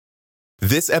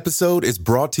This episode is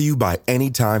brought to you by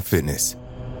Anytime Fitness.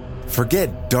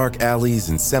 Forget dark alleys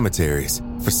and cemeteries.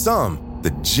 For some,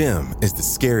 the gym is the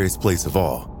scariest place of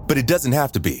all, but it doesn't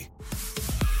have to be.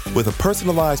 With a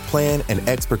personalized plan and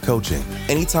expert coaching,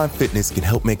 Anytime Fitness can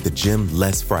help make the gym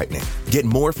less frightening. Get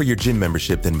more for your gym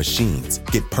membership than machines.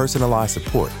 Get personalized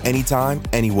support anytime,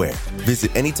 anywhere.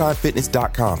 Visit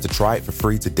AnytimeFitness.com to try it for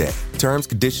free today. Terms,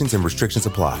 conditions, and restrictions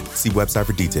apply. See website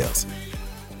for details.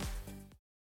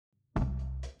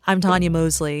 I'm Tanya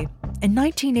Mosley. In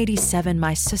 1987,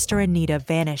 my sister Anita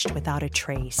vanished without a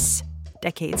trace.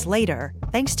 Decades later,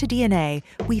 thanks to DNA,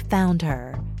 we found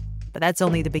her. But that's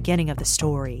only the beginning of the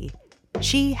story.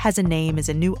 She Has a Name is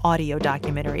a new audio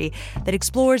documentary that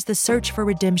explores the search for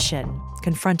redemption,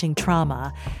 confronting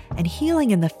trauma, and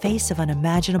healing in the face of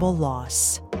unimaginable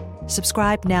loss.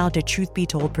 Subscribe now to Truth Be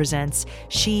Told presents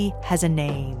She Has a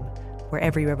Name, where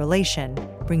every revelation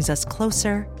brings us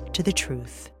closer to the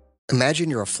truth. Imagine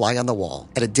you're a fly on the wall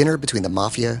at a dinner between the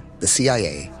mafia, the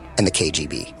CIA, and the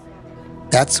KGB.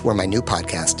 That's where my new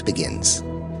podcast begins.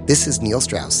 This is Neil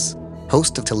Strauss,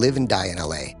 host of To Live and Die in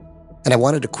LA, and I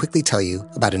wanted to quickly tell you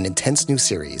about an intense new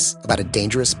series about a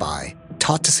dangerous spy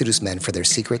taught to seduce men for their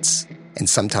secrets and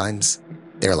sometimes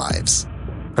their lives.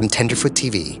 From Tenderfoot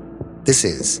TV, this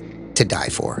is To Die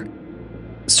For.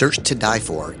 Search To Die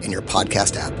For in your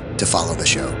podcast app to follow the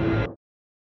show.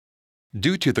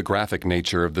 Due to the graphic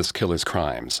nature of this killer's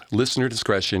crimes, listener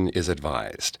discretion is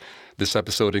advised. This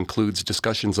episode includes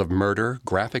discussions of murder,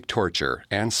 graphic torture,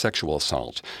 and sexual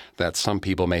assault that some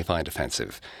people may find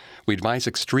offensive. We advise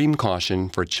extreme caution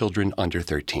for children under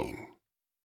 13.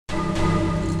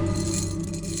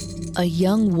 A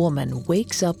young woman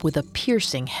wakes up with a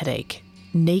piercing headache,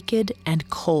 naked and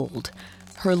cold.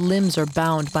 Her limbs are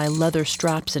bound by leather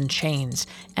straps and chains,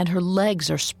 and her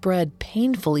legs are spread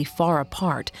painfully far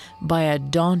apart by a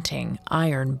daunting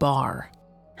iron bar.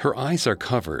 Her eyes are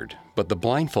covered, but the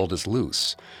blindfold is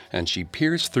loose, and she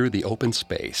peers through the open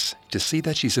space to see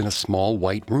that she's in a small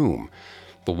white room.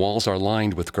 The walls are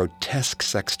lined with grotesque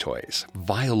sex toys,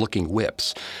 vile-looking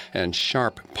whips, and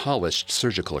sharp, polished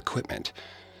surgical equipment.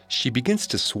 She begins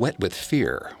to sweat with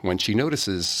fear when she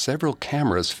notices several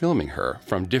cameras filming her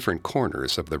from different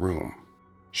corners of the room.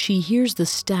 She hears the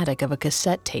static of a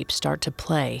cassette tape start to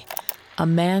play. A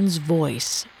man's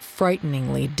voice,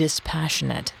 frighteningly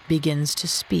dispassionate, begins to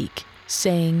speak,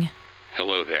 saying,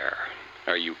 "Hello there.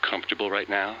 Are you comfortable right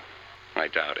now? I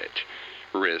doubt it.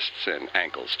 Wrists and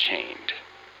ankles chained,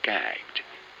 gagged,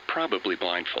 probably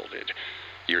blindfolded.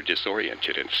 You're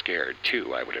disoriented and scared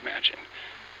too, I would imagine.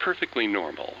 Perfectly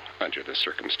normal under the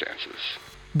circumstances."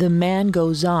 The man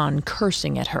goes on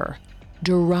cursing at her,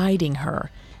 deriding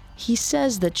her. He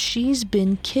says that she's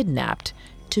been kidnapped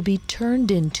to be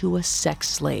turned into a sex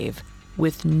slave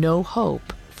with no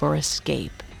hope for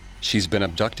escape. She's been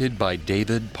abducted by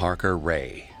David Parker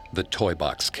Ray, the toy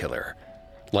box killer.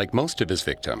 Like most of his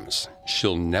victims,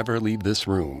 she'll never leave this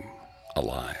room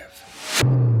alive.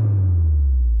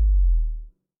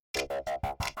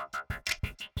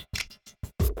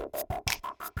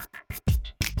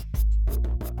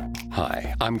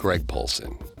 Hi, I'm Greg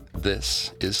Polson.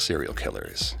 This is Serial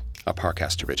Killers, a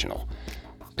Parcast original.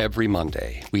 Every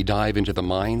Monday, we dive into the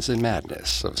minds and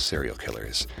madness of serial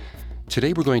killers.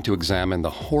 Today, we're going to examine the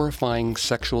horrifying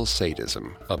sexual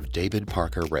sadism of David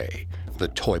Parker Ray, the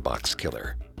toy box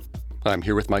killer. I'm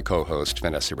here with my co-host,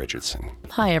 Vanessa Richardson.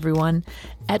 Hi, everyone.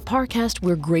 At Parcast,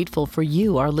 we're grateful for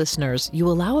you, our listeners. You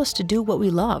allow us to do what we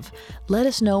love. Let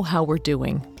us know how we're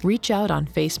doing. Reach out on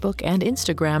Facebook and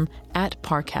Instagram at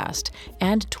Parcast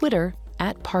and Twitter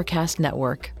at Parcast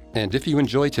Network. And if you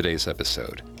enjoy today's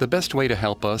episode, the best way to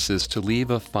help us is to leave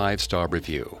a 5-star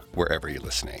review wherever you're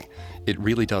listening. It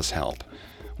really does help.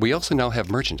 We also now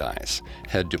have merchandise.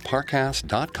 Head to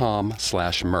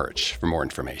parcast.com/merch for more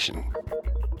information.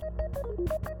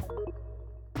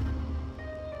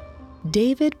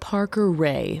 David Parker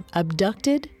Ray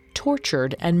abducted,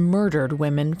 tortured, and murdered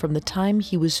women from the time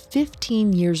he was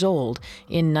 15 years old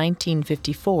in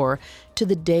 1954 to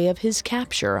the day of his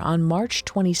capture on March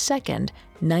 22,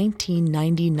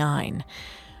 1999.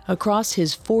 Across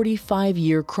his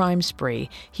 45-year crime spree,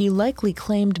 he likely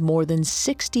claimed more than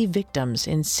 60 victims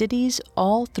in cities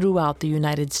all throughout the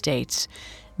United States.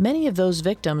 Many of those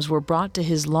victims were brought to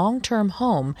his long-term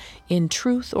home in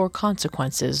Truth or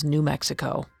Consequences, New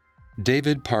Mexico.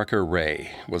 David Parker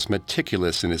Ray was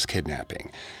meticulous in his kidnapping.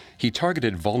 He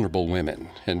targeted vulnerable women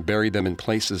and buried them in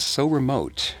places so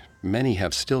remote, many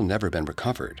have still never been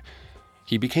recovered.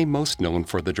 He became most known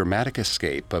for the dramatic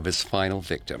escape of his final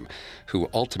victim, who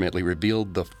ultimately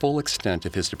revealed the full extent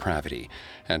of his depravity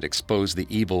and exposed the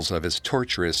evils of his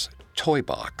torturous toy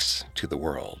box to the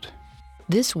world.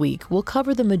 This week, we'll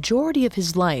cover the majority of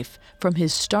his life, from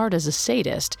his start as a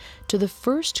sadist to the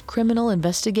first criminal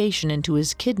investigation into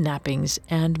his kidnappings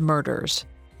and murders.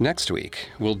 Next week,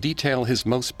 we'll detail his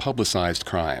most publicized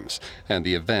crimes and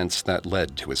the events that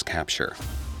led to his capture.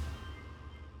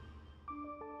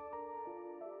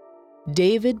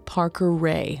 David Parker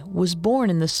Ray was born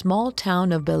in the small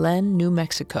town of Belen, New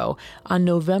Mexico, on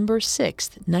November 6,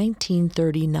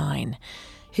 1939.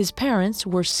 His parents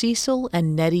were Cecil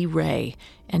and Nettie Ray,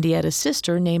 and he had a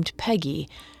sister named Peggy.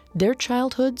 Their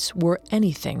childhoods were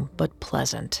anything but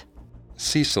pleasant.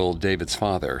 Cecil, David's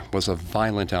father, was a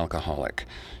violent alcoholic.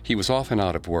 He was often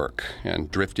out of work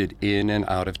and drifted in and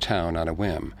out of town on a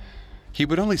whim. He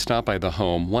would only stop by the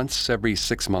home once every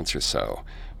 6 months or so,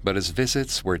 but his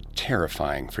visits were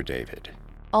terrifying for David.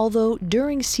 Although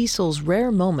during Cecil's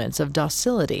rare moments of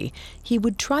docility, he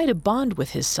would try to bond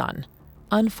with his son.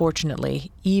 Unfortunately,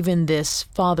 even this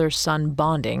father-son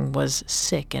bonding was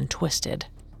sick and twisted.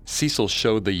 Cecil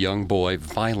showed the young boy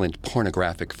violent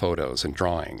pornographic photos and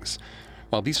drawings.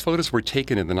 While these photos were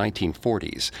taken in the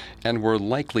 1940s and were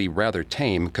likely rather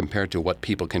tame compared to what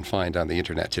people can find on the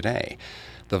internet today,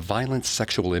 the violent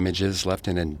sexual images left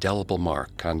an indelible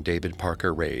mark on David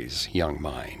Parker Ray's young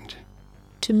mind.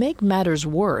 To make matters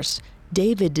worse,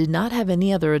 David did not have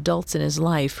any other adults in his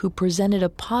life who presented a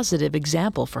positive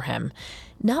example for him.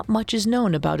 Not much is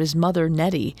known about his mother,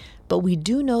 Nettie, but we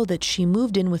do know that she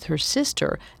moved in with her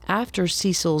sister after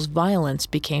Cecil's violence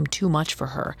became too much for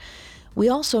her. We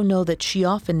also know that she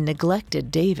often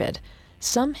neglected David.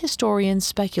 Some historians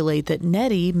speculate that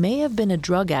Nettie may have been a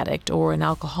drug addict or an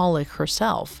alcoholic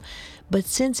herself. But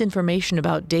since information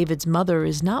about David's mother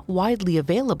is not widely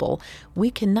available,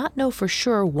 we cannot know for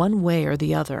sure one way or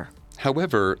the other.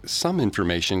 However, some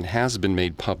information has been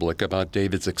made public about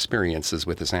David's experiences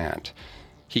with his aunt.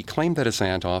 He claimed that his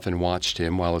aunt often watched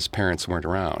him while his parents weren't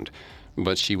around,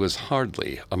 but she was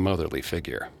hardly a motherly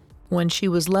figure. When she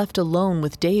was left alone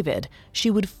with David,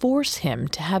 she would force him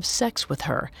to have sex with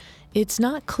her. It's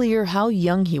not clear how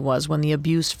young he was when the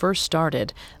abuse first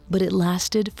started, but it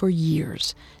lasted for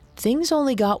years. Things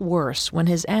only got worse when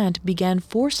his aunt began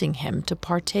forcing him to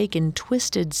partake in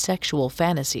twisted sexual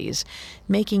fantasies,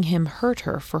 making him hurt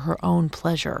her for her own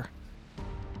pleasure.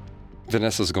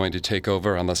 Vanessa's going to take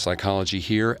over on the psychology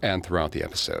here and throughout the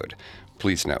episode.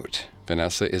 Please note,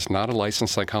 Vanessa is not a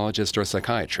licensed psychologist or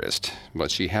psychiatrist, but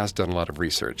she has done a lot of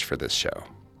research for this show.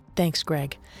 Thanks,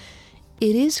 Greg.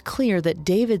 It is clear that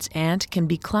David's aunt can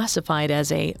be classified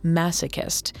as a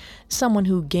masochist, someone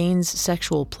who gains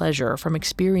sexual pleasure from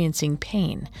experiencing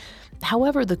pain.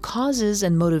 However, the causes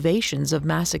and motivations of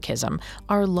masochism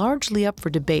are largely up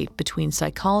for debate between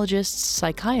psychologists,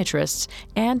 psychiatrists,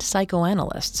 and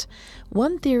psychoanalysts.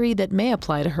 One theory that may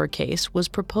apply to her case was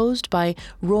proposed by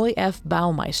Roy F.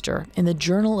 Baumeister in the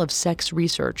Journal of Sex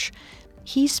Research.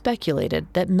 He speculated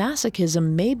that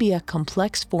masochism may be a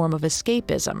complex form of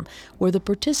escapism, where the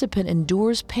participant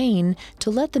endures pain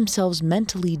to let themselves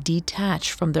mentally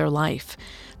detach from their life.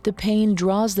 The pain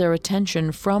draws their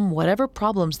attention from whatever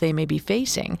problems they may be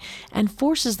facing and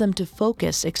forces them to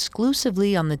focus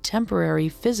exclusively on the temporary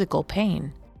physical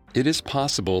pain. It is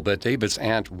possible that David's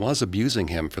aunt was abusing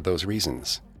him for those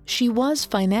reasons. She was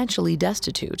financially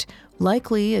destitute,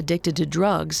 likely addicted to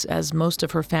drugs, as most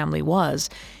of her family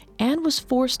was, and was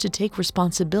forced to take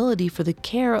responsibility for the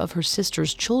care of her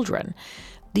sister's children.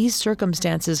 These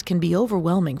circumstances can be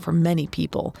overwhelming for many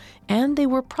people, and they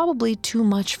were probably too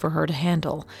much for her to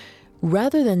handle.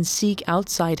 Rather than seek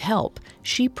outside help,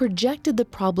 she projected the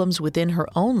problems within her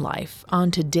own life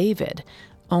onto David,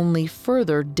 only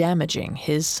further damaging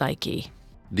his psyche.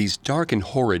 These dark and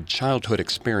horrid childhood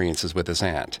experiences with his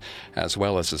aunt, as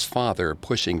well as his father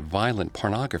pushing violent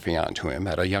pornography onto him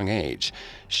at a young age,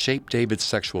 shaped David's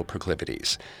sexual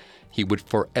proclivities. He would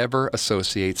forever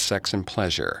associate sex and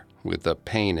pleasure with the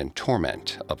pain and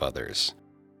torment of others.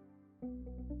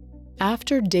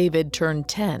 After David turned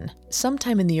 10,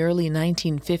 sometime in the early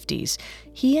 1950s,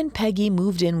 he and Peggy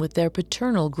moved in with their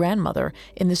paternal grandmother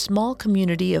in the small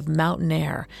community of Mountain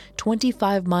Air,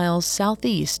 25 miles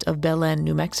southeast of Belen,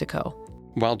 New Mexico.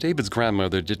 While David's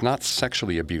grandmother did not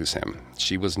sexually abuse him,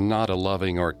 she was not a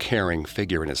loving or caring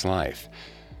figure in his life.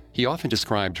 He often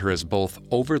described her as both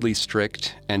overly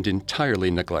strict and entirely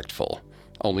neglectful,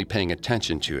 only paying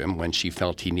attention to him when she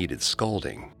felt he needed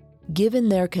scolding. Given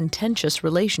their contentious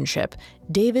relationship,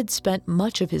 David spent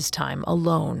much of his time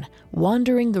alone,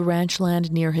 wandering the ranch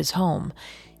land near his home.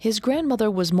 His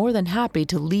grandmother was more than happy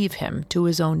to leave him to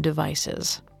his own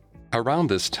devices. Around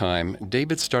this time,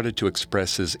 David started to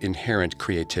express his inherent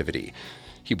creativity.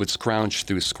 He would scrounge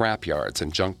through scrapyards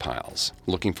and junk piles,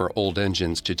 looking for old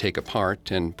engines to take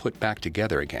apart and put back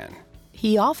together again.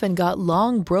 He often got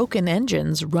long, broken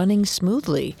engines running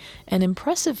smoothly, an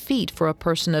impressive feat for a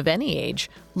person of any age,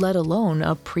 let alone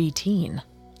a preteen.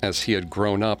 As he had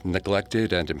grown up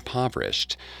neglected and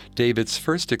impoverished, David's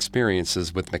first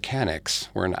experiences with mechanics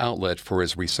were an outlet for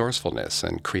his resourcefulness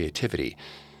and creativity.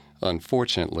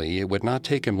 Unfortunately, it would not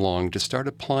take him long to start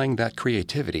applying that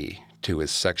creativity to his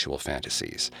sexual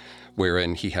fantasies,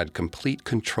 wherein he had complete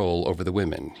control over the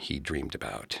women he dreamed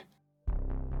about.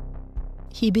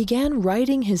 He began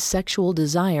writing his sexual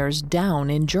desires down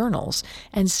in journals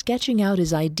and sketching out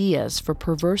his ideas for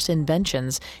perverse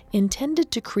inventions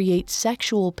intended to create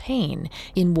sexual pain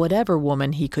in whatever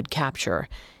woman he could capture.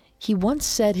 He once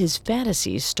said his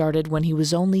fantasies started when he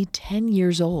was only 10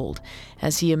 years old,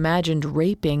 as he imagined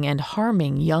raping and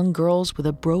harming young girls with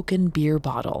a broken beer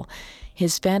bottle.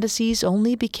 His fantasies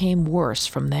only became worse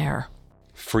from there.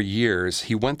 For years,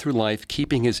 he went through life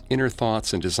keeping his inner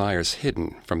thoughts and desires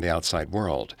hidden from the outside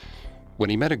world.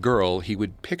 When he met a girl, he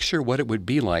would picture what it would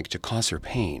be like to cause her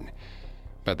pain.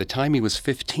 By the time he was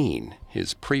 15,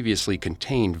 his previously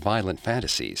contained violent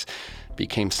fantasies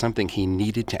became something he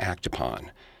needed to act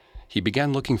upon. He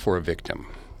began looking for a victim,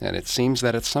 and it seems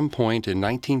that at some point in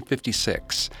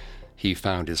 1956, he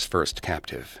found his first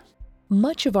captive.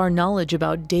 Much of our knowledge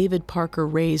about David Parker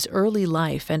Ray's early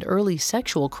life and early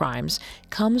sexual crimes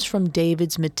comes from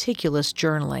David's meticulous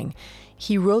journaling.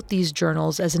 He wrote these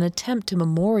journals as an attempt to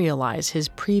memorialize his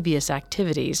previous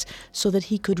activities so that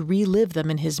he could relive them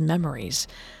in his memories.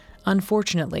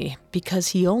 Unfortunately, because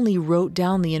he only wrote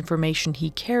down the information he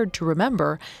cared to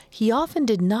remember, he often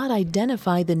did not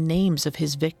identify the names of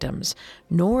his victims,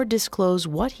 nor disclose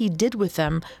what he did with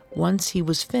them once he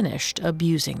was finished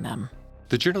abusing them.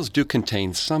 The journals do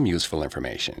contain some useful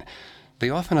information. They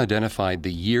often identified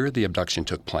the year the abduction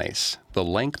took place, the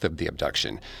length of the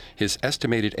abduction, his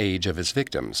estimated age of his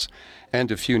victims,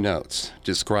 and a few notes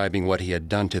describing what he had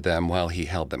done to them while he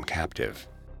held them captive.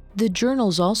 The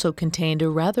journals also contained a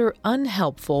rather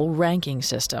unhelpful ranking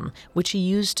system, which he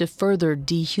used to further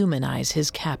dehumanize his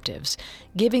captives,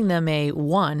 giving them a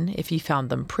 1 if he found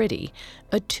them pretty,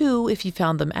 a 2 if he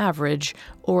found them average,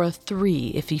 or a 3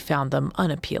 if he found them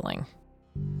unappealing.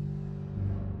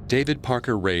 David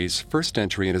Parker Ray's first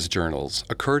entry in his journals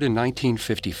occurred in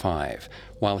 1955,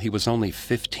 while he was only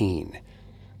 15.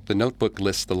 The notebook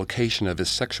lists the location of his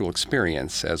sexual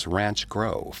experience as Ranch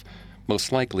Grove,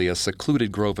 most likely a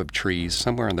secluded grove of trees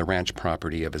somewhere on the ranch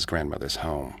property of his grandmother's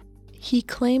home. He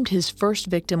claimed his first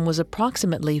victim was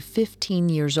approximately 15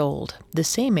 years old, the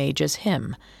same age as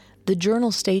him. The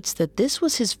journal states that this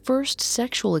was his first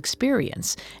sexual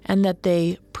experience and that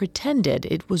they pretended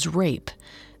it was rape.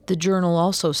 The journal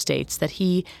also states that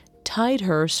he tied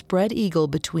her spread eagle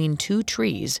between 2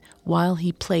 trees while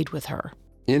he played with her.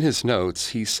 In his notes,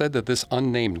 he said that this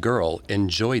unnamed girl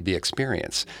enjoyed the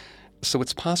experience, so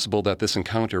it's possible that this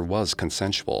encounter was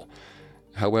consensual.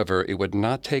 However, it would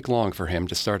not take long for him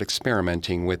to start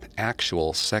experimenting with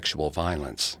actual sexual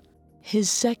violence. His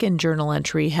second journal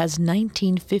entry has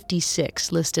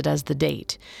 1956 listed as the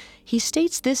date. He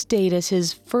states this date as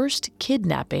his first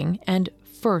kidnapping and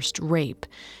first rape,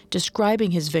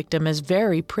 describing his victim as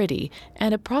very pretty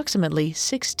and approximately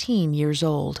 16 years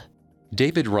old.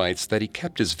 David writes that he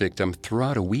kept his victim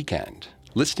throughout a weekend,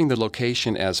 listing the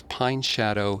location as Pine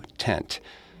Shadow Tent.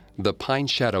 The Pine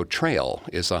Shadow Trail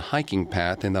is a hiking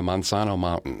path in the Manzano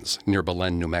Mountains near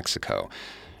Belen, New Mexico.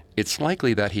 It's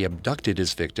likely that he abducted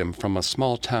his victim from a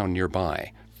small town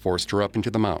nearby, forced her up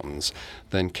into the mountains,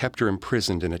 then kept her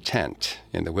imprisoned in a tent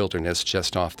in the wilderness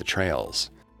just off the trails.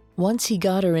 Once he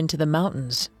got her into the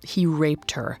mountains, he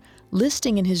raped her,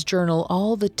 listing in his journal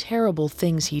all the terrible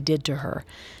things he did to her.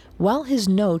 While his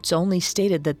notes only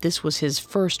stated that this was his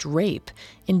first rape,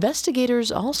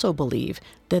 investigators also believe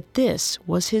that this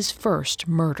was his first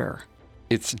murder.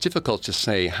 It's difficult to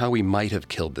say how he might have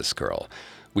killed this girl.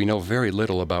 We know very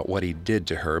little about what he did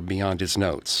to her beyond his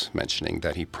notes, mentioning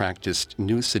that he practiced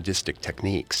new sadistic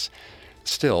techniques.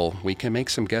 Still, we can make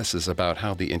some guesses about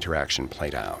how the interaction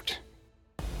played out.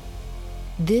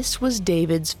 This was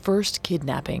David's first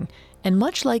kidnapping, and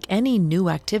much like any new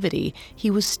activity, he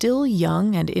was still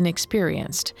young and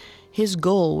inexperienced. His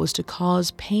goal was to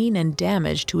cause pain and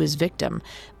damage to his victim,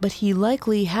 but he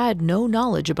likely had no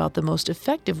knowledge about the most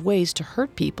effective ways to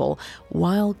hurt people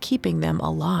while keeping them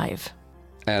alive.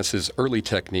 As his early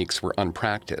techniques were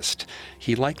unpracticed,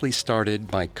 he likely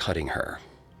started by cutting her.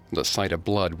 The sight of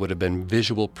blood would have been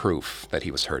visual proof that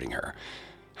he was hurting her.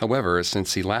 However,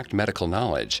 since he lacked medical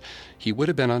knowledge, he would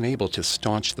have been unable to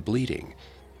staunch the bleeding.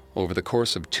 Over the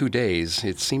course of 2 days,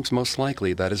 it seems most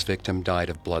likely that his victim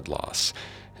died of blood loss,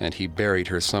 and he buried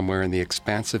her somewhere in the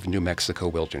expansive New Mexico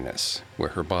wilderness, where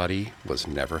her body was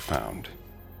never found.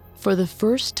 For the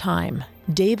first time,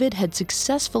 David had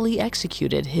successfully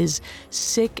executed his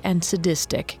sick and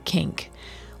sadistic kink.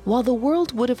 While the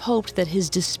world would have hoped that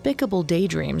his despicable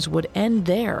daydreams would end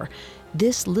there,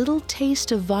 this little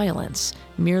taste of violence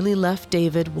merely left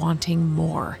David wanting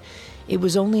more. It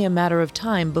was only a matter of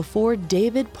time before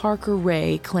David Parker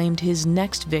Ray claimed his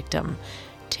next victim,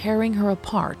 tearing her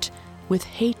apart with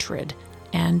hatred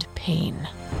and pain.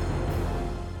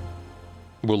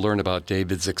 We'll learn about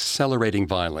David's accelerating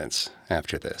violence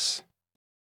after this.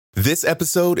 This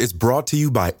episode is brought to you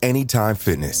by Anytime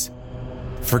Fitness.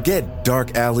 Forget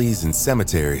dark alleys and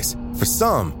cemeteries. For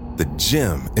some, the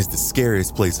gym is the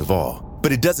scariest place of all,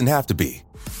 but it doesn't have to be.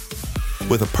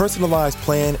 With a personalized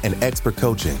plan and expert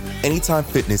coaching, Anytime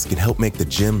Fitness can help make the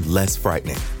gym less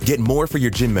frightening. Get more for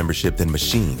your gym membership than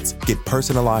machines. Get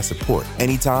personalized support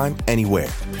anytime, anywhere.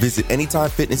 Visit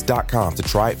AnytimeFitness.com to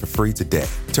try it for free today.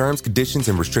 Terms, conditions,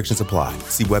 and restrictions apply.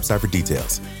 See website for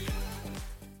details.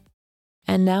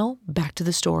 And now, back to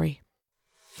the story.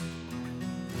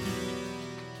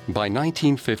 By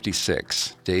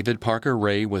 1956, David Parker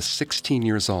Ray was 16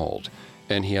 years old,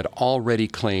 and he had already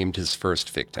claimed his first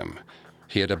victim.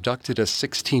 He had abducted a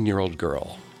 16-year-old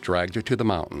girl, dragged her to the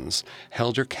mountains,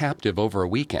 held her captive over a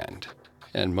weekend,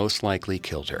 and most likely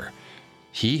killed her.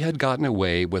 He had gotten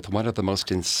away with one of the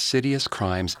most insidious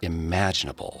crimes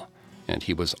imaginable, and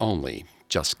he was only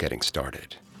just getting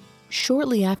started.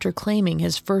 Shortly after claiming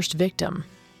his first victim,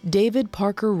 David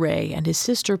Parker Ray and his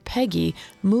sister Peggy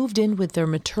moved in with their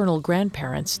maternal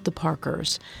grandparents, the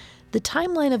Parkers. The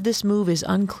timeline of this move is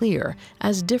unclear,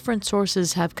 as different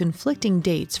sources have conflicting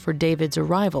dates for David's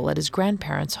arrival at his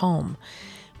grandparents' home.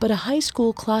 But a high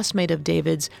school classmate of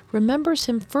David's remembers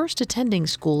him first attending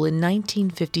school in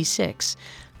 1956,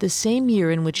 the same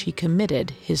year in which he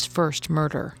committed his first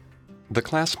murder. The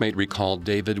classmate recalled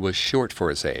David was short for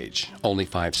his age, only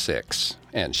 5'6",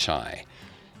 and shy.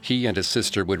 He and his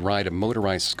sister would ride a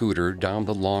motorized scooter down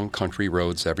the long country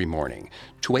roads every morning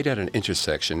to wait at an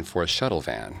intersection for a shuttle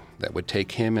van that would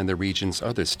take him and the region's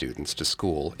other students to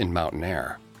school in Mountain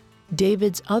Air.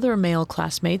 David's other male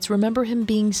classmates remember him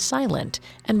being silent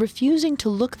and refusing to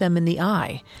look them in the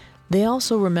eye. They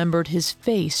also remembered his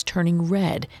face turning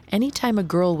red anytime a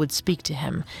girl would speak to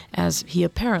him, as he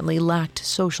apparently lacked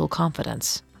social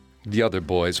confidence. The other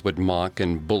boys would mock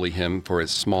and bully him for his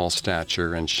small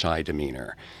stature and shy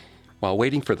demeanor. While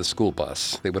waiting for the school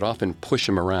bus, they would often push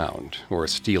him around or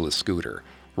steal his scooter,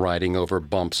 riding over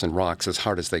bumps and rocks as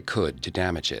hard as they could to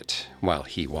damage it, while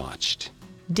he watched.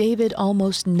 David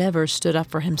almost never stood up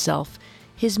for himself.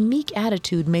 His meek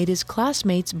attitude made his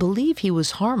classmates believe he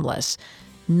was harmless.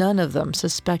 None of them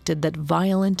suspected that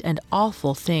violent and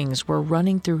awful things were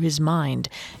running through his mind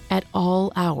at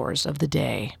all hours of the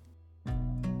day.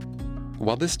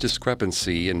 While this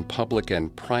discrepancy in public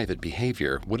and private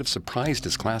behavior would have surprised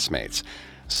his classmates,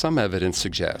 some evidence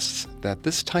suggests that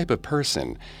this type of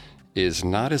person is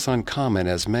not as uncommon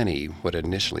as many would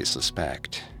initially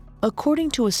suspect.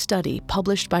 According to a study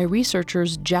published by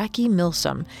researchers Jackie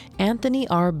Milsom, Anthony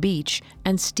R. Beach,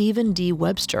 and Stephen D.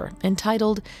 Webster,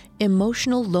 entitled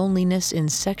Emotional Loneliness in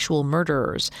Sexual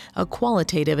Murderers, a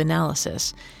Qualitative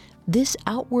Analysis, this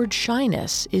outward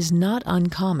shyness is not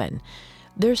uncommon.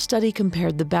 Their study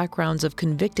compared the backgrounds of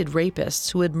convicted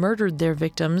rapists who had murdered their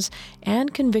victims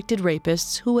and convicted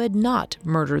rapists who had not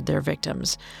murdered their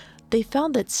victims. They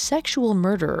found that sexual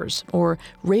murderers, or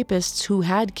rapists who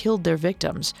had killed their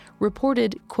victims,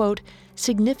 reported, quote,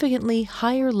 significantly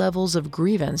higher levels of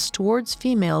grievance towards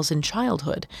females in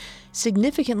childhood,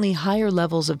 significantly higher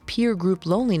levels of peer group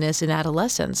loneliness in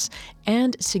adolescence,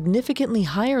 and significantly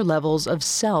higher levels of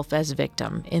self as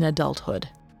victim in adulthood.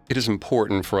 It is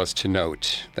important for us to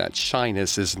note that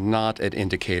shyness is not an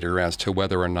indicator as to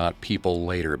whether or not people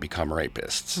later become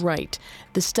rapists. Right.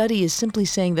 The study is simply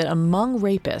saying that among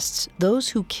rapists, those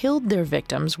who killed their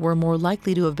victims were more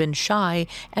likely to have been shy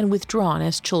and withdrawn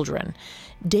as children.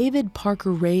 David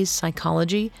Parker Ray's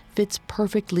psychology fits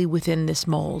perfectly within this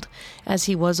mold, as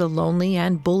he was a lonely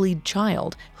and bullied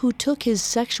child who took his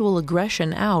sexual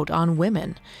aggression out on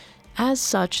women. As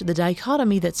such, the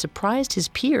dichotomy that surprised his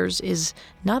peers is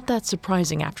not that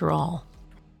surprising after all.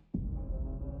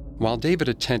 While David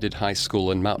attended high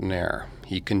school in Mountain Air,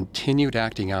 he continued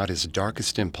acting out his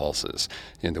darkest impulses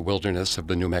in the wilderness of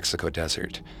the New Mexico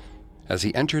desert. As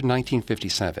he entered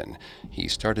 1957, he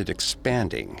started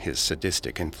expanding his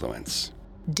sadistic influence.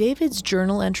 David's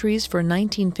journal entries for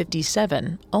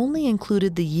 1957 only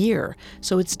included the year,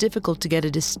 so it's difficult to get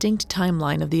a distinct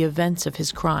timeline of the events of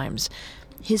his crimes.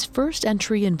 His first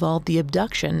entry involved the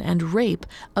abduction and rape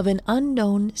of an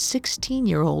unknown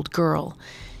 16-year-old girl.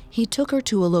 He took her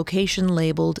to a location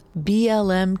labeled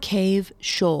BLM Cave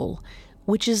Shoal,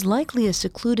 which is likely a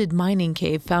secluded mining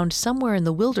cave found somewhere in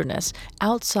the wilderness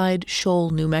outside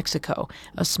Shoal, New Mexico,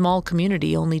 a small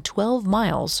community only 12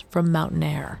 miles from Mountain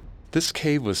Air. This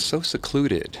cave was so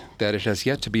secluded that it has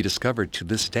yet to be discovered to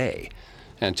this day.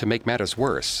 And to make matters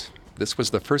worse, this was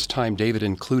the first time David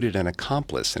included an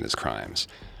accomplice in his crimes.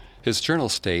 His journal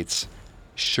states,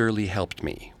 "Shirley helped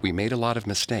me. We made a lot of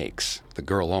mistakes. The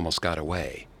girl almost got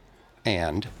away."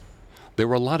 And there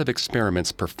were a lot of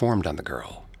experiments performed on the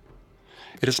girl.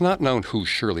 It is not known who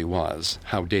Shirley was,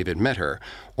 how David met her,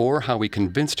 or how he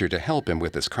convinced her to help him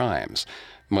with his crimes.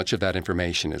 Much of that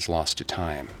information is lost to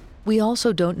time. We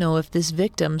also don't know if this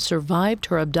victim survived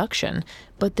her abduction,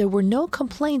 but there were no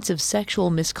complaints of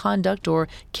sexual misconduct or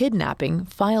kidnapping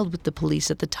filed with the police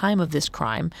at the time of this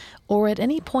crime or at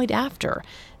any point after,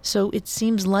 so it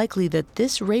seems likely that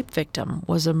this rape victim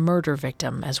was a murder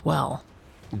victim as well.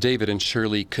 David and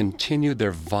Shirley continued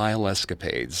their vile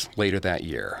escapades later that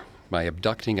year by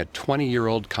abducting a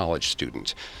 20-year-old college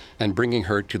student and bringing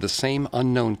her to the same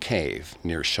unknown cave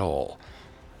near Shoal.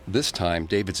 This time,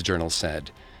 David's journal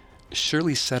said,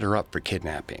 Shirley set her up for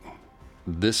kidnapping.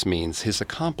 This means his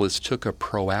accomplice took a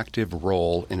proactive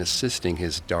role in assisting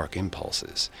his dark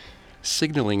impulses,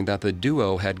 signaling that the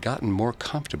duo had gotten more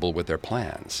comfortable with their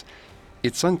plans.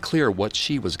 It's unclear what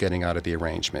she was getting out of the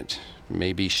arrangement.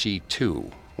 Maybe she,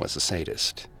 too, was a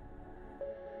sadist.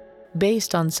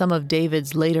 Based on some of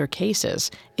David's later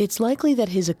cases, it's likely that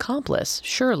his accomplice,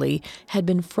 Shirley, had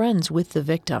been friends with the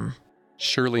victim.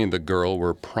 Shirley and the girl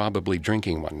were probably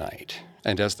drinking one night,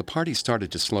 and as the party started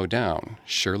to slow down,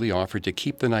 Shirley offered to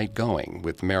keep the night going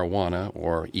with marijuana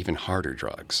or even harder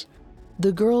drugs.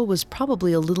 The girl was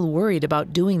probably a little worried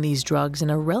about doing these drugs in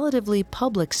a relatively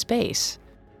public space.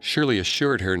 Shirley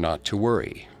assured her not to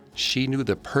worry. She knew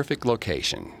the perfect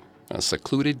location, a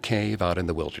secluded cave out in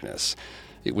the wilderness.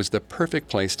 It was the perfect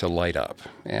place to light up,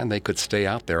 and they could stay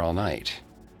out there all night.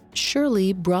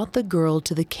 Shirley brought the girl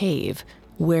to the cave,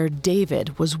 where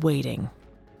David was waiting.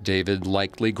 David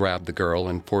likely grabbed the girl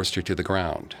and forced her to the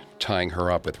ground, tying her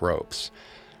up with ropes.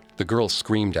 The girl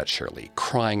screamed at Shirley,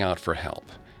 crying out for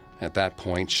help. At that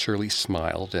point, Shirley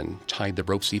smiled and tied the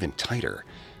ropes even tighter.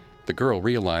 The girl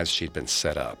realized she'd been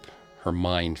set up, her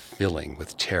mind filling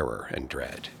with terror and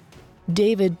dread.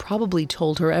 David probably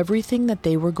told her everything that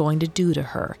they were going to do to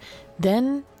her.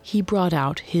 Then he brought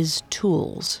out his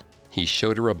tools. He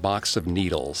showed her a box of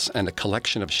needles and a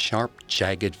collection of sharp,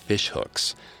 jagged fish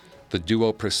hooks. The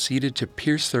duo proceeded to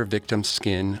pierce their victim's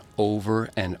skin over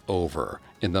and over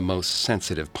in the most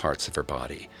sensitive parts of her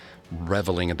body,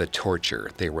 reveling in the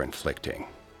torture they were inflicting.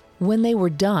 When they were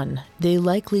done, they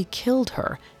likely killed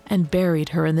her and buried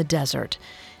her in the desert.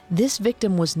 This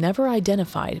victim was never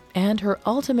identified, and her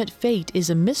ultimate fate is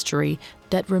a mystery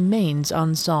that remains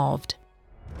unsolved.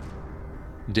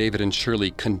 David and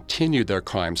Shirley continued their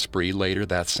crime spree later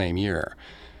that same year.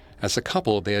 As a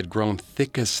couple, they had grown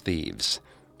thick as thieves.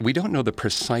 We don't know the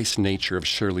precise nature of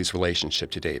Shirley's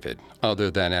relationship to David, other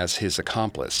than as his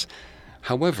accomplice.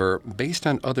 However, based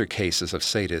on other cases of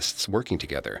sadists working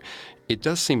together, it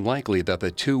does seem likely that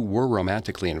the two were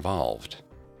romantically involved.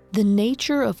 The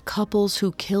nature of couples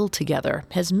who kill together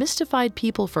has mystified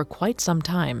people for quite some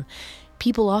time.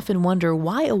 People often wonder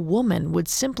why a woman would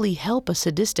simply help a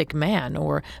sadistic man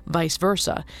or vice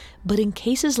versa. But in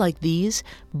cases like these,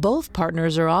 both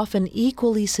partners are often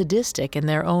equally sadistic in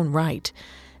their own right.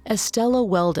 Estella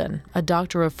Weldon, a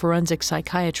doctor of forensic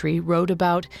psychiatry, wrote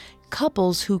about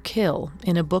couples who kill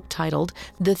in a book titled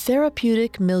The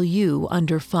Therapeutic Milieu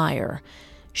Under Fire.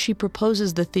 She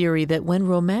proposes the theory that when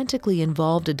romantically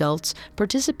involved adults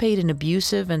participate in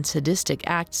abusive and sadistic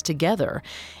acts together,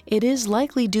 it is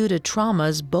likely due to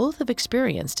traumas both have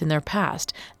experienced in their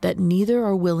past that neither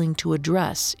are willing to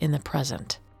address in the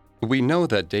present. We know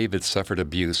that David suffered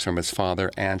abuse from his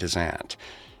father and his aunt.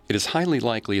 It is highly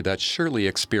likely that Shirley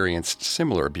experienced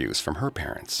similar abuse from her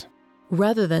parents.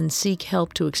 Rather than seek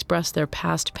help to express their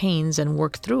past pains and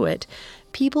work through it,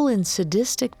 people in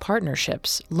sadistic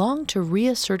partnerships long to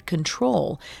reassert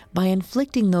control by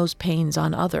inflicting those pains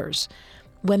on others.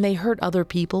 When they hurt other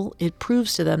people, it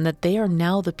proves to them that they are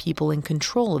now the people in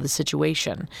control of the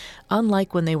situation,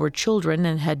 unlike when they were children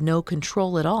and had no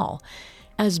control at all.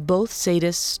 As both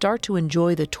sadists start to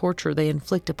enjoy the torture they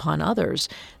inflict upon others,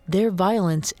 their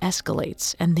violence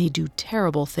escalates and they do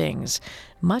terrible things,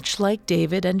 much like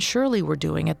David and Shirley were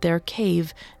doing at their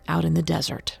cave out in the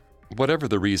desert. Whatever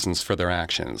the reasons for their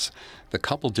actions, the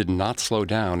couple did not slow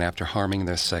down after harming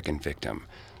their second victim.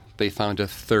 they found a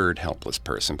third helpless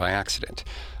person by accident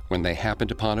when they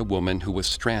happened upon a woman who was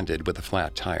stranded with a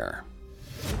flat tire.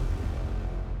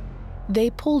 They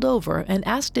pulled over and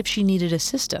asked if she needed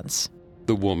assistance.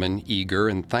 The woman, eager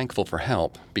and thankful for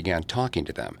help, began talking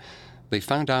to them. They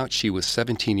found out she was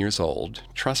 17 years old,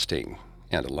 trusting,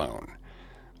 and alone.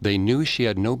 They knew she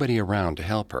had nobody around to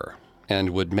help her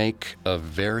and would make a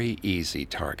very easy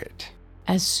target.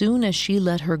 As soon as she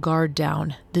let her guard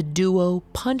down, the duo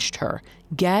punched her,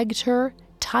 gagged her,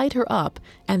 tied her up,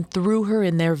 and threw her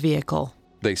in their vehicle.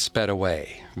 They sped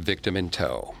away, victim in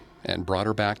tow, and brought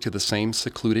her back to the same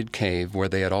secluded cave where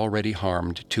they had already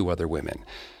harmed 2 other women.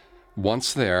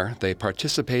 Once there, they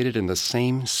participated in the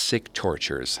same sick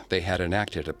tortures they had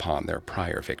enacted upon their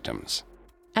prior victims.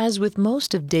 As with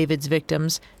most of David's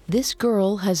victims, this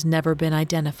girl has never been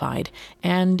identified,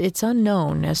 and it's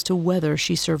unknown as to whether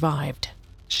she survived.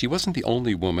 She wasn't the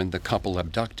only woman the couple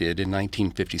abducted in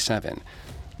 1957.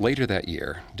 Later that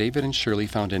year, David and Shirley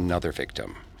found another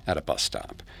victim at a bus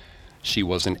stop. She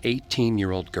was an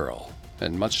 18-year-old girl,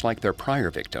 and much like their prior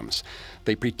victims,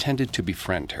 they pretended to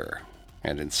befriend her,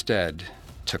 and instead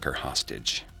took her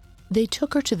hostage. They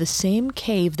took her to the same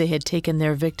cave they had taken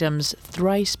their victims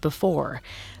thrice before.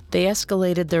 They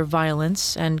escalated their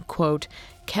violence and, quote,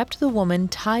 kept the woman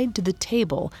tied to the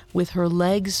table with her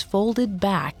legs folded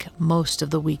back most of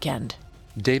the weekend.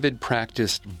 David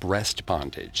practiced breast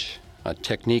bondage, a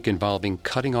technique involving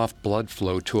cutting off blood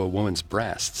flow to a woman's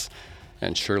breasts,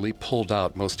 and Shirley pulled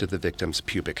out most of the victim's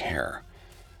pubic hair.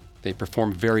 They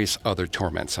performed various other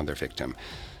torments on their victim,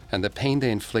 and the pain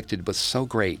they inflicted was so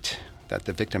great that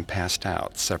the victim passed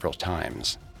out several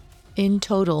times. In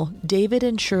total, David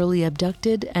and Shirley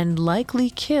abducted and likely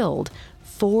killed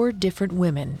 4 different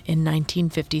women in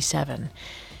 1957.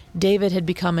 David had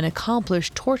become an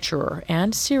accomplished torturer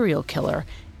and serial killer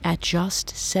at just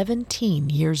 17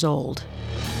 years old.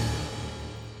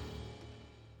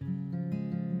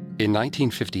 In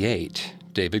 1958,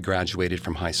 David graduated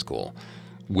from high school.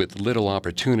 With little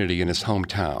opportunity in his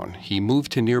hometown, he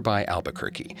moved to nearby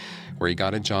Albuquerque, where he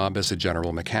got a job as a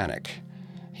general mechanic.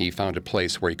 He found a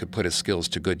place where he could put his skills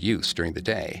to good use during the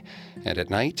day, and at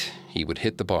night, he would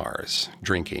hit the bars,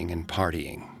 drinking and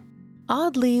partying.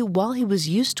 Oddly, while he was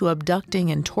used to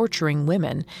abducting and torturing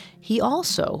women, he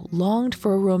also longed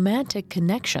for a romantic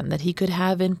connection that he could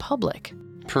have in public.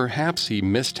 Perhaps he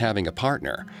missed having a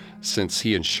partner, since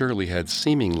he and Shirley had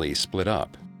seemingly split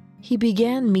up. He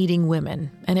began meeting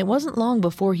women, and it wasn't long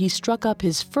before he struck up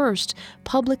his first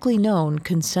publicly known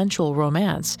consensual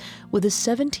romance with a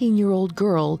 17-year-old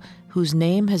girl whose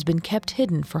name has been kept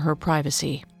hidden for her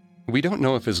privacy. We don't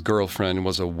know if his girlfriend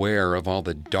was aware of all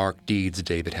the dark deeds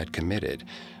David had committed,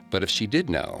 but if she did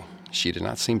know, she did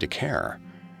not seem to care.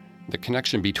 The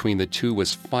connection between the two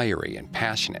was fiery and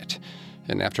passionate,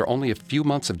 and after only a few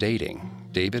months of dating,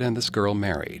 David and this girl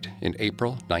married in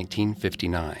April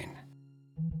 1959.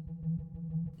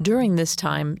 During this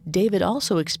time, David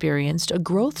also experienced a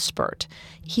growth spurt.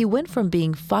 He went from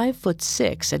being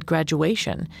 5'6" at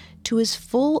graduation to his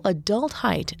full adult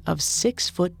height of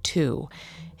 6'2".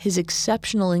 His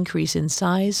exceptional increase in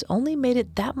size only made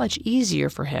it that much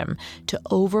easier for him to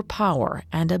overpower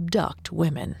and abduct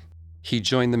women. He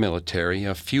joined the military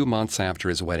a few months after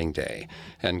his wedding day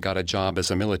and got a job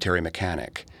as a military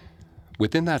mechanic.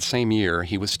 Within that same year,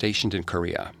 he was stationed in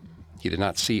Korea. He did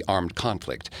not see armed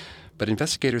conflict, but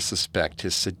investigators suspect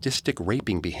his sadistic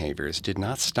raping behaviors did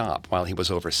not stop while he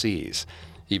was overseas,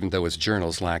 even though his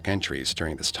journals lack entries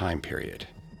during this time period.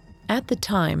 At the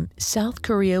time, South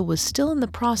Korea was still in the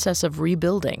process of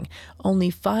rebuilding, only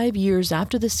 5 years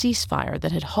after the ceasefire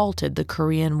that had halted the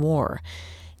Korean War.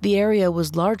 The area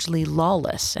was largely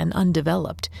lawless and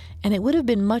undeveloped, and it would have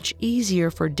been much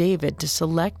easier for David to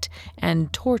select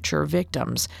and torture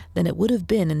victims than it would have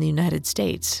been in the United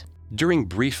States. During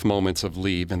brief moments of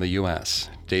leave in the U.S.,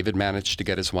 David managed to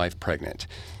get his wife pregnant.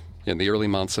 In the early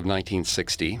months of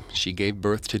 1960, she gave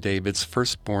birth to David's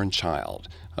firstborn child,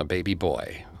 a baby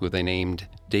boy, who they named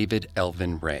David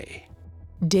Elvin Ray.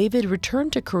 David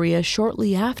returned to Korea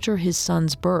shortly after his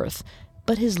son's birth,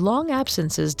 but his long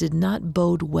absences did not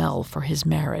bode well for his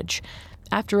marriage.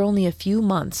 After only a few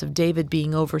months of David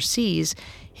being overseas,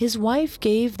 his wife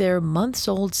gave their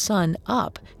months-old son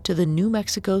up to the New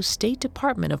Mexico State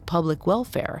Department of Public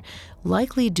Welfare,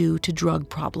 likely due to drug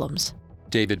problems.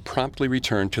 David promptly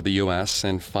returned to the U.S.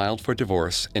 and filed for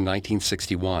divorce in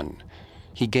 1961.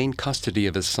 He gained custody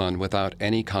of his son without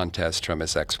any contest from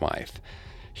his ex-wife.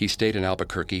 He stayed in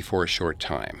Albuquerque for a short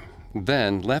time,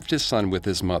 then left his son with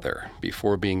his mother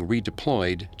before being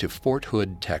redeployed to Fort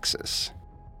Hood, Texas.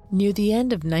 Near the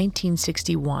end of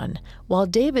 1961, while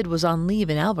David was on leave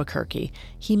in Albuquerque,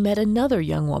 he met another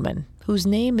young woman whose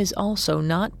name is also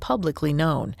not publicly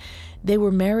known. They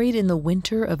were married in the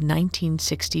winter of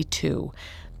 1962,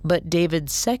 but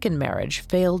David's second marriage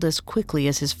failed as quickly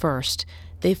as his first.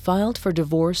 They filed for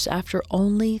divorce after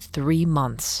only 3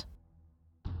 months.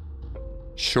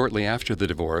 Shortly after the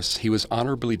divorce, he was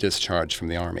honorably discharged from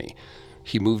the Army.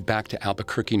 He moved back to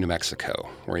Albuquerque, New Mexico,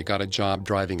 where he got a job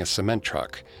driving a cement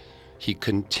truck. He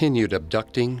continued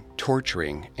abducting,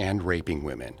 torturing, and raping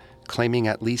women, claiming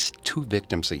at least 2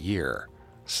 victims a year,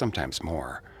 sometimes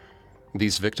more.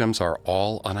 These victims are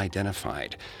all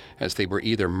unidentified, as they were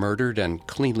either murdered and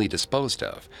cleanly disposed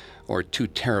of, or too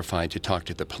terrified to talk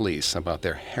to the police about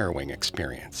their harrowing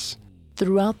experience.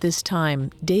 Throughout this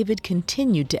time, David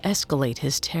continued to escalate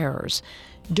his terrors.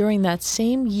 During that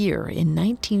same year, in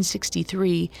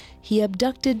 1963, he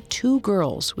abducted 2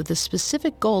 girls with the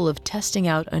specific goal of testing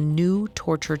out a new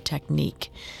torture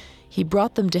technique. He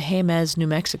brought them to Jemez, New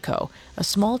Mexico, a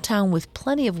small town with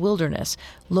plenty of wilderness,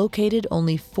 located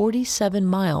only 47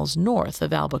 miles north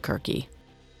of Albuquerque.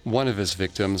 One of his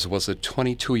victims was a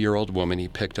 22-year-old woman he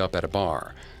picked up at a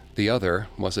bar. The other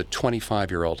was a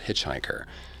 25-year-old hitchhiker.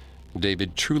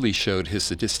 David truly showed his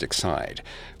sadistic side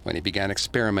when he began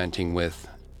experimenting with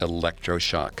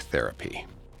electroshock therapy.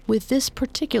 With this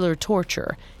particular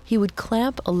torture, he would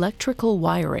clamp electrical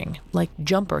wiring, like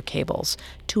jumper cables,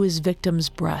 to his victim's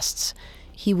breasts.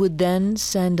 He would then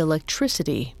send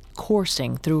electricity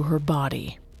coursing through her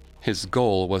body. His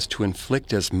goal was to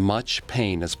inflict as much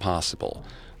pain as possible,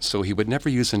 so he would never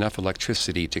use enough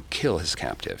electricity to kill his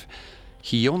captive.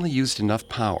 He only used enough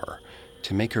power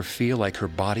to make her feel like her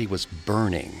body was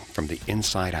burning from the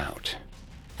inside out.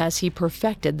 As he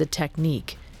perfected the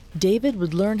technique, David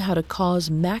would learn how to cause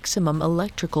maximum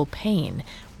electrical pain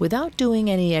without doing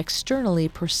any externally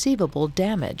perceivable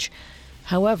damage.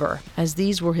 However, as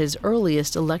these were his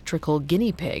earliest electrical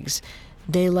guinea pigs,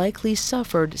 they likely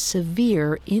suffered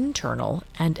severe internal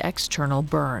and external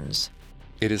burns.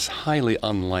 It is highly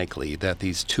unlikely that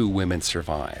these 2 women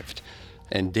survived,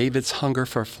 and David's hunger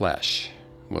for flesh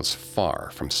was far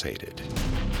from sated.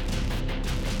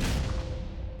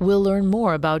 We'll learn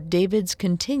more about David's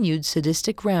continued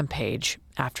sadistic rampage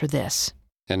after this.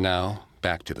 And now,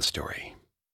 back to the story.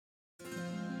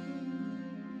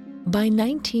 By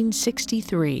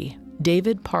 1963,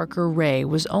 David Parker Ray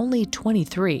was only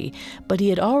 23, but he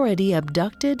had already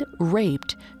abducted,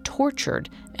 raped, tortured,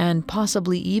 and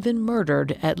possibly even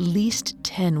murdered at least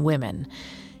 10 women.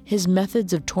 His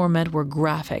methods of torment were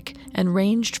graphic and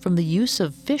ranged from the use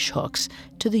of fish hooks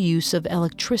to the use of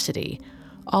electricity,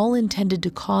 all intended to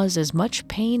cause as much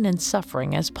pain and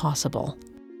suffering as possible.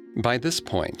 By this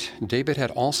point, David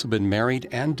had also been married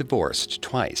and divorced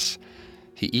twice.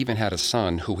 He even had a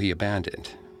son who he abandoned.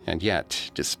 And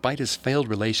yet, despite his failed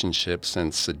relationships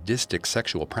and sadistic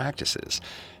sexual practices,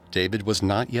 David was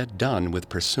not yet done with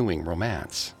pursuing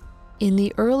romance. In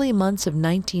the early months of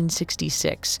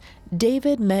 1966,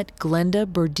 David met Glenda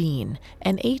Burdine,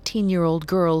 an 18-year-old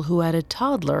girl who had a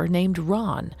toddler named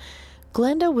Ron.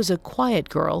 Glenda was a quiet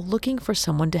girl looking for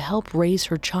someone to help raise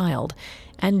her child,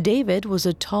 and David was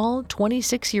a tall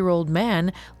 26-year-old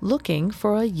man looking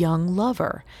for a young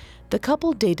lover. The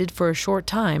couple dated for a short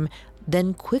time,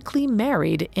 then quickly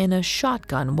married in a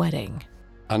shotgun wedding.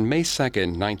 On May 2,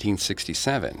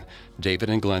 1967, David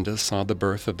and Glenda saw the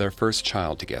birth of their first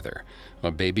child together,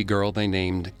 a baby girl they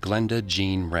named Glenda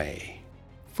Jean Ray.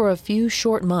 For a few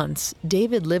short months,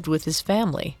 David lived with his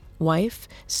family, wife,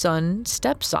 son,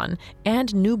 stepson,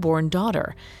 and newborn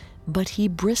daughter. But he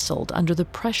bristled under the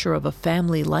pressure of a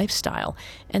family lifestyle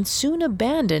and soon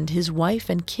abandoned his wife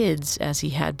and kids as he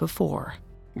had before.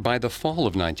 By the fall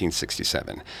of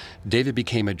 1967, David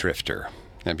became a drifter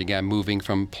and began moving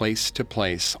from place to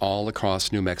place all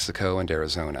across New Mexico and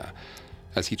Arizona.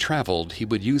 As he traveled, he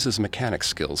would use his mechanic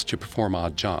skills to perform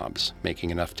odd jobs, making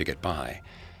enough to get by.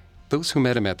 Those who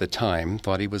met him at the time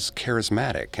thought he was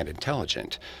charismatic and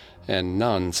intelligent, and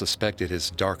none suspected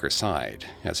his darker side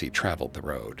as he traveled the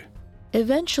road.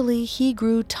 Eventually, he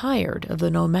grew tired of the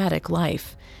nomadic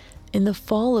life. In the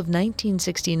fall of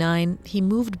 1969, he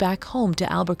moved back home to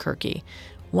Albuquerque.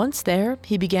 Once there,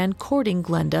 he began courting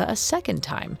Glenda a second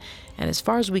time, and as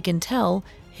far as we can tell,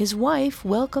 his wife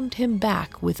welcomed him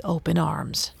back with open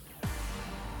arms.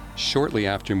 Shortly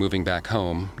after moving back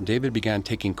home, David began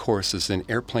taking courses in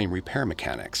airplane repair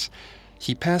mechanics.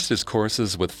 He passed his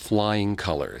courses with flying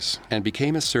colors and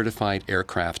became a certified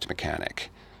aircraft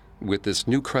mechanic. With this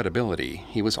new credibility,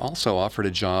 he was also offered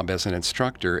a job as an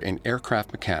instructor in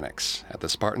aircraft mechanics at the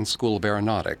Spartan School of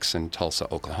Aeronautics in Tulsa,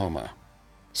 Oklahoma.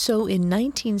 So in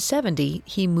 1970,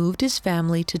 he moved his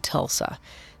family to Tulsa.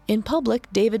 In public,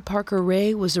 David Parker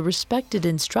Ray was a respected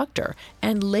instructor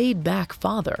and laid-back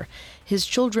father. His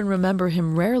children remember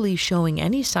him rarely showing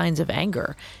any signs of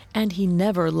anger, and he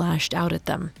never lashed out at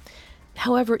them.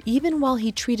 However, even while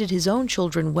he treated his own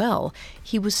children well,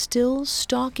 he was still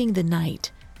stalking the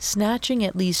night, snatching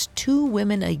at least 2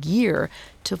 women a year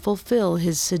to fulfill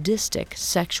his sadistic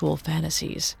sexual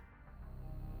fantasies.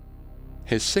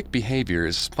 His sick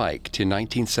behaviors spiked in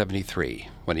 1973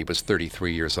 when he was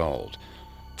 33 years old.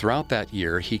 Throughout that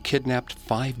year, he kidnapped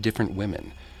 5 different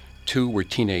women. 2 were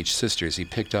teenage sisters he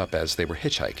picked up as they were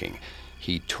hitchhiking.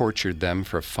 He tortured them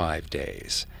for 5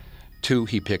 days. 2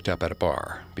 he picked up at a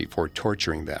bar before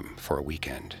torturing them for a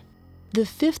weekend. The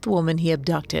 5th woman he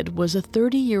abducted was a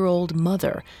 30-year-old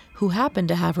mother who happened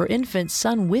to have her infant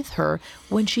son with her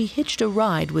when she hitched a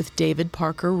ride with David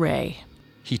Parker Ray.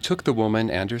 He took the woman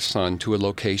and her son to a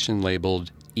location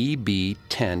labeled EB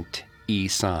Tent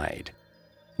Eastside.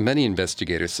 Many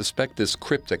investigators suspect this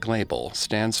cryptic label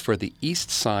stands for the east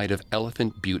side of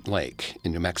Elephant Butte Lake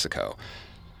in New Mexico.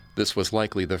 This was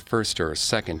likely the first or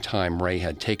second time Ray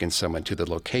had taken someone to the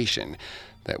location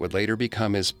that would later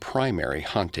become his primary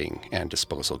hunting and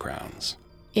disposal grounds.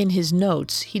 In his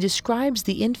notes, he describes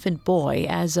the infant boy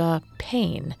as a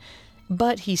pain,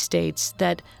 but he states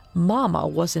that Mama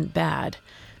wasn't bad.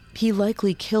 He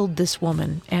likely killed this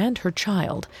woman and her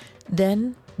child,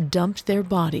 then dumped their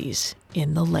bodies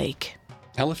in the lake.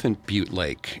 Elephant Butte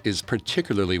Lake is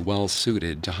particularly well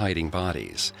suited to hiding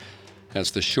bodies.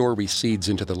 As the shore recedes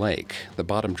into the lake, the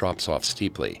bottom drops off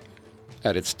steeply.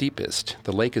 At its deepest,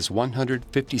 the lake is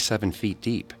 157 feet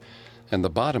deep, and the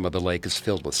bottom of the lake is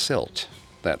filled with silt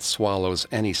that swallows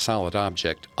any solid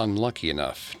object unlucky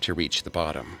enough to reach the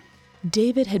bottom.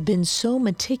 David had been so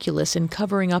meticulous in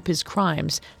covering up his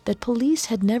crimes that police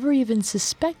had never even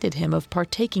suspected him of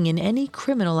partaking in any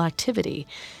criminal activity.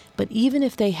 But even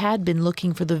if they had been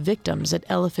looking for the victims at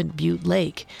Elephant Butte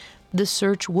Lake, the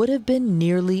search would have been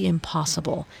nearly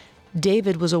impossible.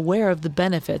 David was aware of the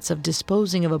benefits of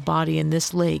disposing of a body in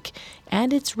this lake,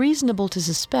 and it's reasonable to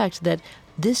suspect that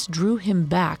this drew him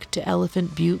back to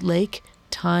Elephant Butte Lake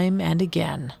time and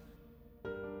again.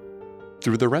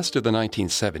 Through the rest of the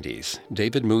 1970s,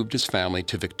 David moved his family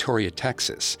to Victoria,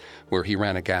 Texas, where he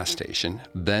ran a gas station,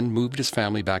 then moved his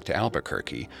family back to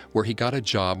Albuquerque, where he got a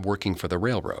job working for the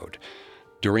railroad.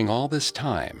 During all this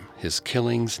time, his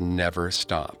killings never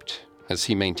stopped, as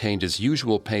he maintained his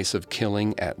usual pace of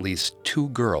killing at least 2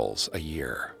 girls a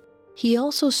year. He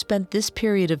also spent this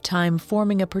period of time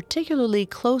forming a particularly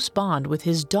close bond with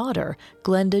his daughter,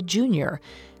 Glenda Jr.,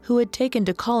 who had taken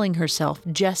to calling herself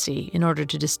Jessie in order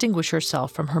to distinguish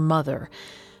herself from her mother.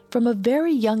 From a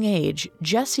very young age,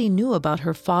 Jessie knew about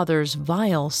her father's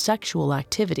vile sexual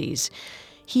activities.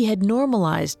 He had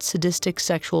normalized sadistic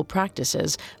sexual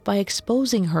practices by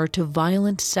exposing her to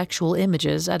violent sexual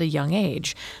images at a young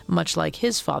age, much like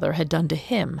his father had done to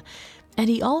him. And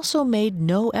he also made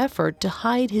no effort to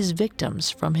hide his victims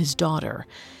from his daughter.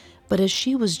 But as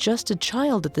she was just a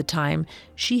child at the time,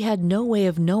 she had no way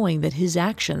of knowing that his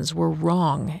actions were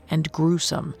wrong and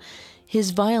gruesome.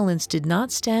 His violence did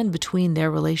not stand between their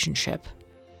relationship.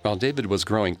 While David was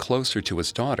growing closer to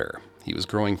his daughter, he was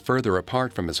growing further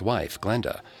apart from his wife,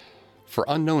 Glenda. For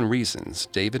unknown reasons,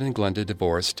 David and Glenda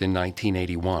divorced in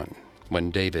 1981,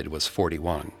 when David was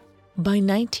 41. By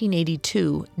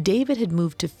 1982, David had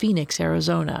moved to Phoenix,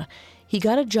 Arizona. He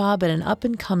got a job at an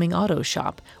up-and-coming auto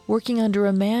shop, working under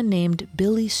a man named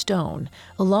Billy Stone,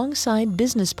 alongside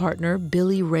business partner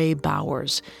Billy Ray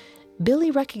Bowers.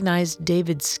 Billy recognized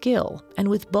David's skill, and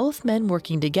with both men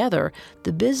working together,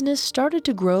 the business started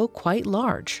to grow quite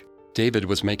large. David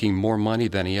was making more money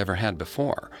than he ever had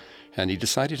before, and he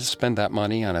decided to spend that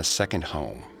money on a second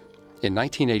home. In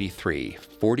 1983,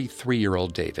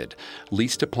 43-year-old David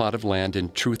leased a plot of land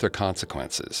in Truth or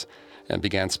Consequences and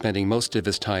began spending most of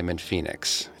his time in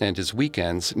Phoenix and his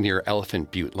weekends near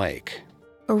Elephant Butte Lake.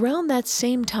 Around that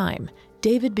same time,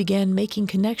 David began making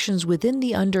connections within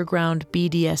the underground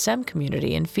BDSM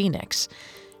community in Phoenix.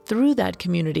 Through that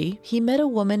community, he met a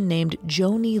woman named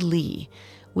Joni Lee.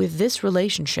 With this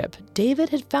relationship, David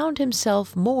had found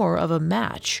himself more of a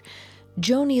match.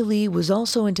 Joni Lee was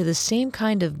also into the same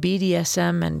kind of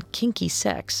BDSM and kinky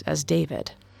sex as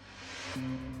David.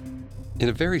 In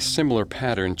a very similar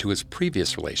pattern to his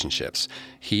previous relationships,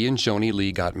 he and Joni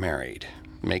Lee got married,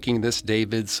 making this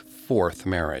David's 4th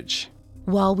marriage.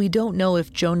 While we don't know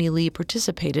if Joni Lee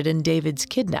participated in David's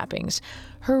kidnappings,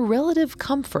 her relative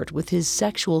comfort with his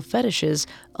sexual fetishes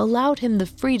allowed him the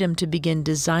freedom to begin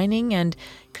designing and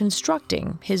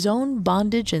constructing his own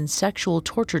bondage and sexual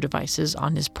torture devices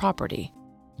on his property.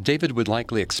 David would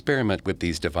likely experiment with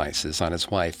these devices on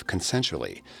his wife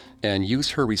consensually and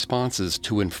use her responses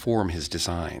to inform his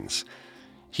designs.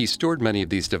 He stored many of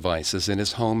these devices in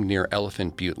his home near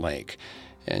Elephant Butte Lake,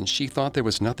 and she thought there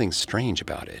was nothing strange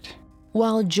about it.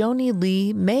 While Joni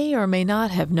Lee may or may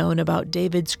not have known about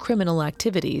David's criminal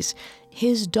activities,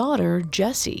 his daughter,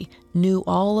 Jessie, knew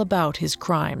all about his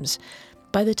crimes.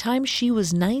 By the time she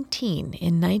was 19 in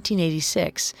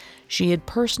 1986, she had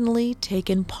personally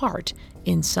taken part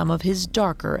in some of his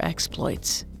darker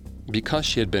exploits. Because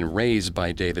she had been raised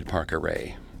by David Parker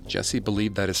Ray, Jessie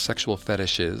believed that his sexual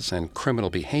fetishes and criminal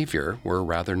behavior were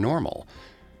rather normal.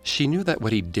 She knew that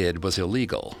what he did was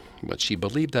illegal, but she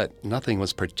believed that nothing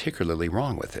was particularly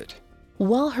wrong with it.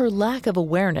 While her lack of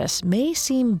awareness may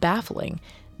seem baffling,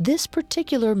 this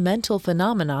particular mental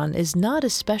phenomenon is not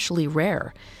especially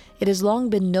rare. It has long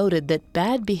been noted that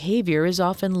bad behavior is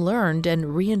often learned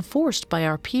and reinforced by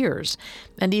our peers,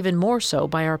 and even more so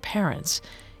by our parents.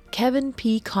 Kevin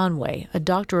P. Conway, a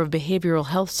doctor of behavioral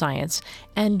health science,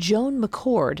 and Joan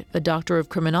McCord, a doctor of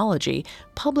criminology,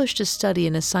 published a study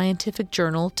in a scientific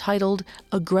journal titled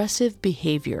Aggressive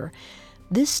Behavior.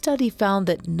 This study found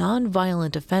that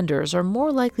nonviolent offenders are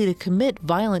more likely to commit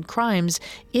violent crimes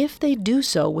if they do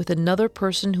so with another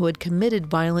person who had committed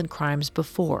violent crimes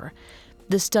before.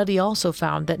 The study also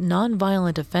found that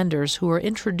nonviolent offenders who are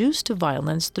introduced to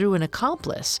violence through an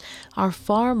accomplice are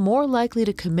far more likely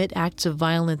to commit acts of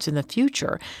violence in the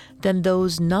future than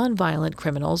those nonviolent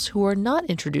criminals who are not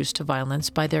introduced to violence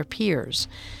by their peers.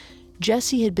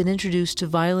 Jessie had been introduced to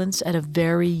violence at a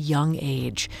very young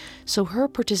age, so her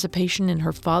participation in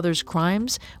her father's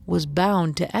crimes was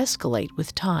bound to escalate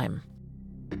with time.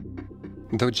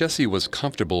 Though Jessie was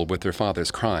comfortable with her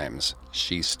father's crimes,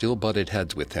 she still butted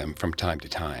heads with him from time to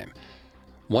time.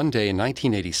 One day in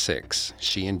 1986,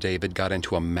 she and David got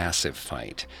into a massive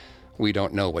fight. We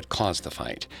don't know what caused the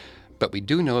fight, but we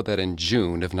do know that in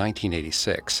June of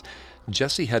 1986,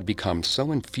 Jessie had become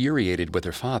so infuriated with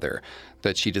her father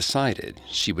that she decided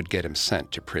she would get him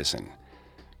sent to prison.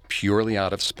 Purely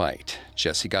out of spite,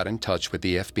 Jessie got in touch with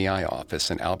the FBI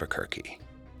office in Albuquerque.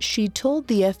 She told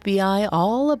the FBI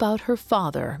all about her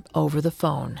father over the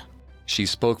phone. She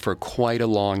spoke for quite a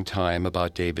long time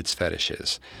about David's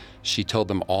fetishes. She told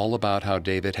them all about how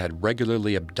David had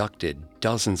regularly abducted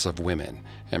dozens of women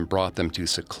and brought them to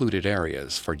secluded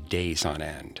areas for days on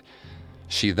end.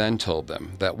 She then told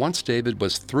them that once David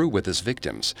was through with his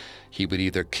victims, he would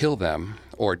either kill them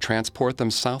or transport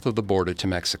them south of the border to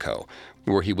Mexico,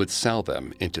 where he would sell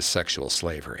them into sexual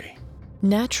slavery.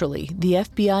 Naturally, the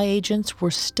FBI agents were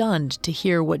stunned to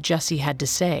hear what Jessie had to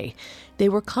say. They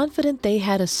were confident they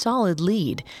had a solid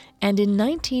lead, and in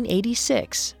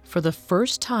 1986, for the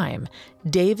first time,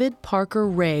 David Parker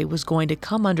Ray was going to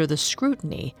come under the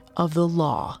scrutiny of the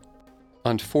law.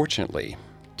 Unfortunately,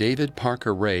 David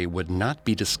Parker Ray would not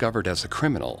be discovered as a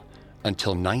criminal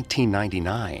until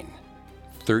 1999,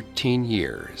 13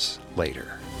 years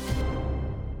later.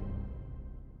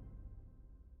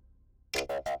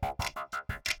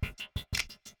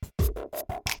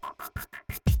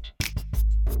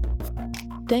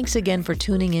 Thanks again for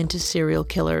tuning in to Serial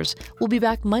Killers. We'll be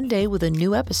back Monday with a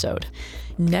new episode.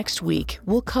 Next week,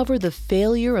 we'll cover the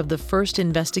failure of the first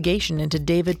investigation into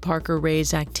David Parker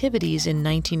Ray's activities in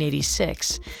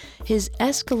 1986, his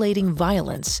escalating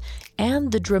violence,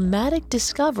 and the dramatic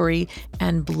discovery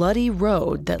and bloody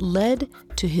road that led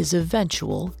to his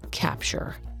eventual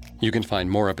capture. You can find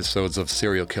more episodes of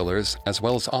Serial Killers, as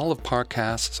well as all of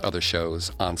Parcast's other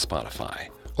shows on Spotify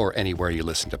or anywhere you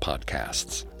listen to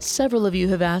podcasts. Several of you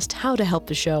have asked how to help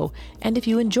the show, and if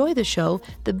you enjoy the show,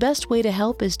 the best way to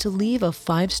help is to leave a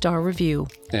 5-star review.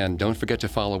 And don't forget to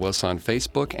follow us on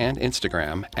Facebook and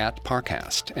Instagram at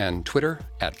Parcast and Twitter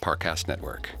at Parcast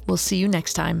Network. We'll see you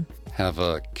next time. Have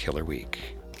a killer week.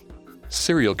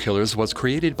 Serial Killers was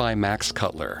created by Max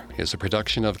Cutler, is a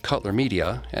production of Cutler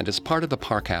Media, and is part of the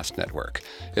Parcast Network.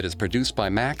 It is produced by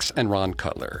Max and Ron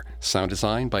Cutler, sound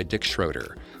design by Dick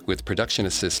Schroeder, with production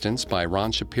assistance by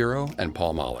Ron Shapiro and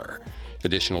Paul Mahler.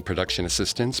 Additional production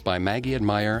assistance by Maggie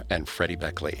Admire and Freddie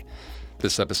Beckley.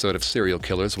 This episode of Serial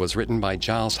Killers was written by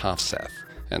Giles Hofseth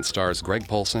and stars Greg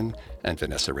Polson and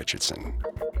Vanessa Richardson.